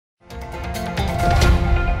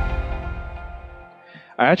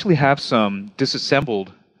I actually have some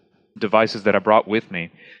disassembled devices that I brought with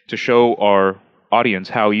me to show our audience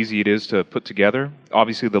how easy it is to put together.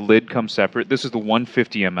 Obviously, the lid comes separate. This is the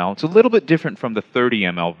 150 ml. It's a little bit different from the 30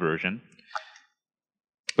 ml version,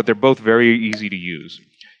 but they're both very easy to use.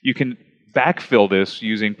 You can backfill this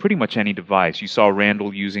using pretty much any device. You saw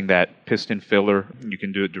Randall using that piston filler. You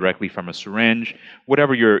can do it directly from a syringe.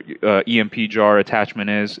 Whatever your EMP jar attachment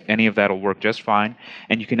is, any of that will work just fine.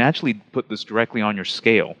 And you can actually put this directly on your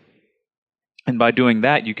scale. And by doing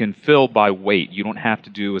that, you can fill by weight. You don't have to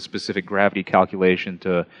do a specific gravity calculation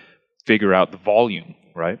to figure out the volume,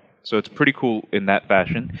 right? So it's pretty cool in that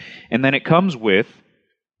fashion. And then it comes with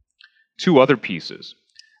two other pieces.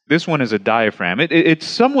 This one is a diaphragm. It's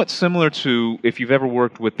somewhat similar to if you've ever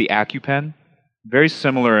worked with the AccuPen. Very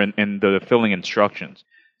similar in the filling instructions.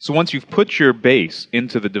 So once you've put your base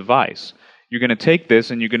into the device, you're going to take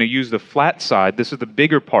this and you're going to use the flat side. This is the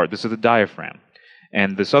bigger part. This is the diaphragm.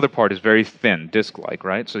 And this other part is very thin, disc-like,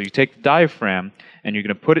 right? So you take the diaphragm and you're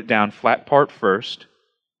going to put it down, flat part first,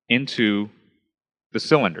 into the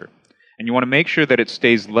cylinder. And you want to make sure that it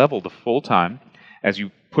stays level the full time as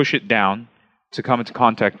you push it down to come into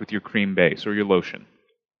contact with your cream base or your lotion.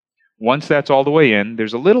 Once that's all the way in,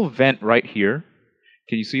 there's a little vent right here.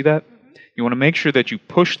 Can you see that? You want to make sure that you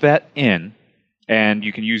push that in, and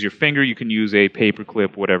you can use your finger, you can use a paper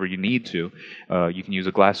clip, whatever you need to. You can use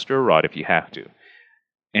a glass stir rod if you have to.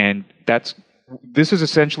 And this is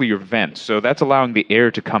essentially your vent. So that's allowing the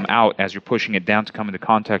air to come out as you're pushing it down to come into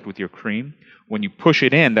contact with your cream. When you push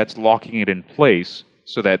it in, that's locking it in place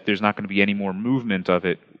so that there's not going to be any more movement of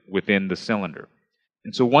it within the cylinder.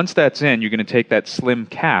 And so once that's in, you're going to take that slim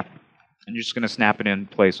cap and you're just going to snap it in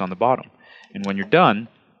place on the bottom. And when you're done,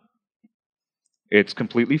 it's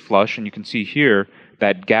completely flush, and you can see here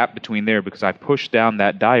that gap between there because I pushed down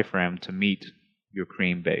that diaphragm to meet your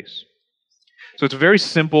cream base. So it's a very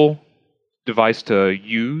simple device to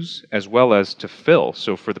use as well as to fill.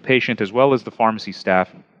 So for the patient as well as the pharmacy staff,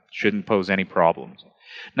 shouldn't pose any problems.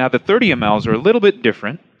 Now the 30 mLs are a little bit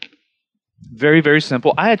different. Very, very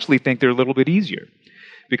simple. I actually think they're a little bit easier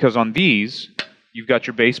because on these, you've got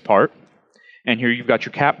your base part, and here you've got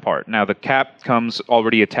your cap part. Now the cap comes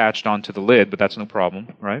already attached onto the lid, but that's no problem,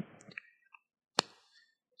 right?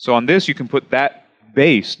 So on this, you can put that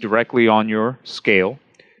base directly on your scale,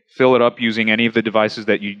 fill it up using any of the devices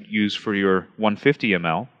that you use for your 150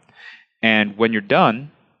 ml, and when you're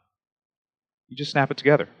done, you just snap it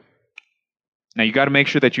together. Now you got to make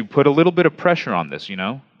sure that you put a little bit of pressure on this,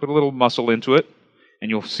 put a little muscle into it, and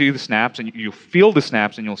you'll see the snaps, and you'll feel the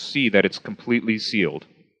snaps, and you'll see that it's completely sealed.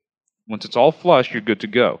 Once it's all flush, you're good to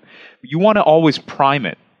go. You want to always prime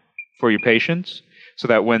it for your patients so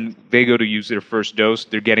that when they go to use their first dose,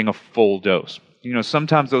 they're getting a full dose.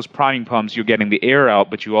 Sometimes those priming pumps, you're getting the air out,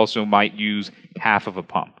 but you also might use half of a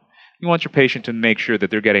pump. You want your patient to make sure that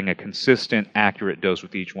they're getting a consistent, accurate dose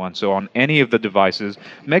with each one. So on any of the devices,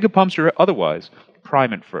 MegaPumps or otherwise,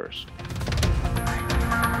 prime it first.